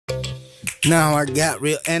Now I got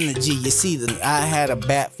real energy. You see, I had a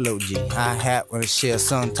bad flow, G. I had to share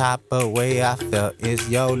some type of way I felt. It's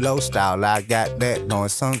YOLO style. I got that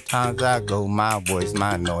noise. Sometimes I go my voice,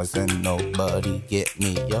 my noise, and nobody get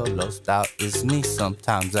me. YOLO style is me.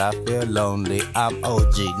 Sometimes I feel lonely. I'm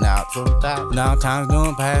OG now. Now times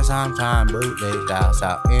don't pass. I'm trying bootleg styles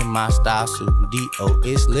out in my style studio.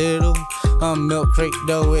 It's little a milk crate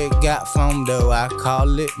though. It got foam though. I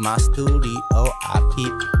call it my studio. I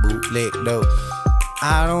keep bootleg though.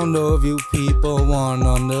 I don't know if you people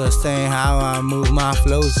wanna understand how I move my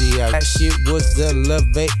flows. Yeah, that shit was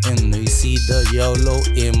elevating. You see the YOLO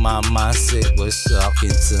in my mindset was talking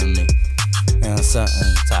to me in a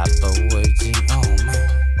certain type of way. G. Oh man,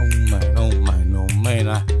 oh man, oh man, oh man.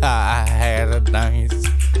 I had a dance.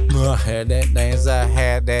 I had that dance, I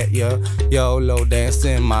had that YOLO dance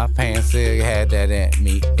in my pants. It had that at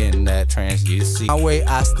me in that trance. You see my way,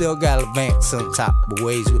 I still gotta advance some type of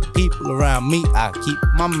ways with the people around me. I keep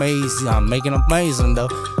my maze, I'm making amazing though.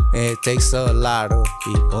 It takes a lot of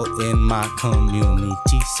people in my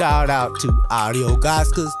community. Shout out to audio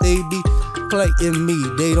guys, cause they be playing me.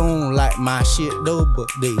 They don't like my shit though, but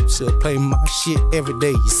they still play my shit every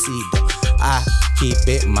day. You see though, I keep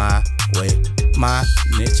it my way. My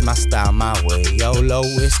niche, my style, my way. YOLO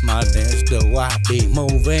is my dance, though. I be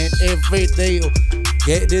moving every day.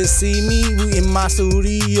 Get to see me in my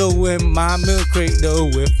studio, in my milk crate, though,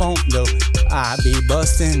 with funk, though. I be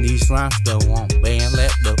busting these rhymes, though, on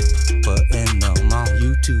bandlab, though. Putting them on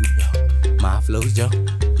YouTube, though. My flows, Joe,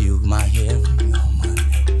 you might hear me on my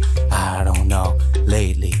name. I don't know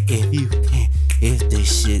lately if you can, if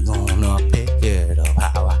this shit gonna pick it up,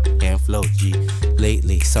 how I can flow, G.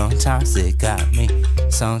 Lately, sometimes it got me.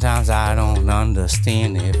 Sometimes I don't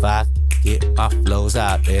understand if I get my flows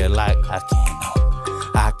out there like I can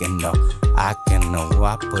know. I can know, I can know.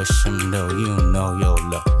 I push them though, you know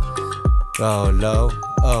YOLO. YOLO,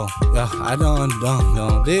 oh, yeah, I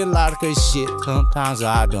don't. Did a lot of crazy shit. Sometimes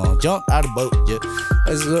I don't jump out of the boat, yeah.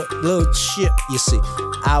 It's a little shit, you see.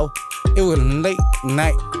 It was late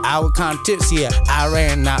night, I was kinda tipsy, yeah. I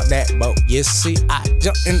ran out that boat, you see. I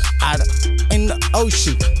jumped in the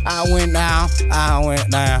ocean. I went down,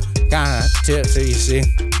 kinda tipsy, you see.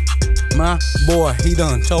 My boy, he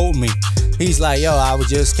done told me. He's like, yo, I was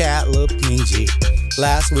just catlooping, G.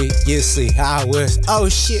 Last week, you see, I was, oh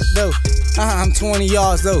shit though, I'm 20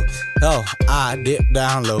 yards though. Oh, I dipped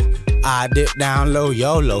down low,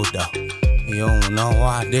 YOLO though. You don't know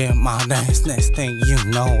I did my dance. Next thing you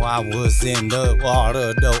know, I was in the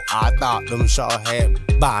water though. I thought them shark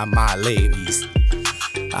had by my ladies.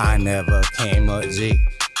 I never came up, G.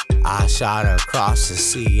 I shot across the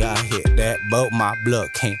sea. I hit that boat. My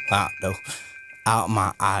blood came out though, out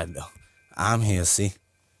my eye though. I'm here, see.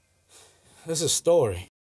 This is a story.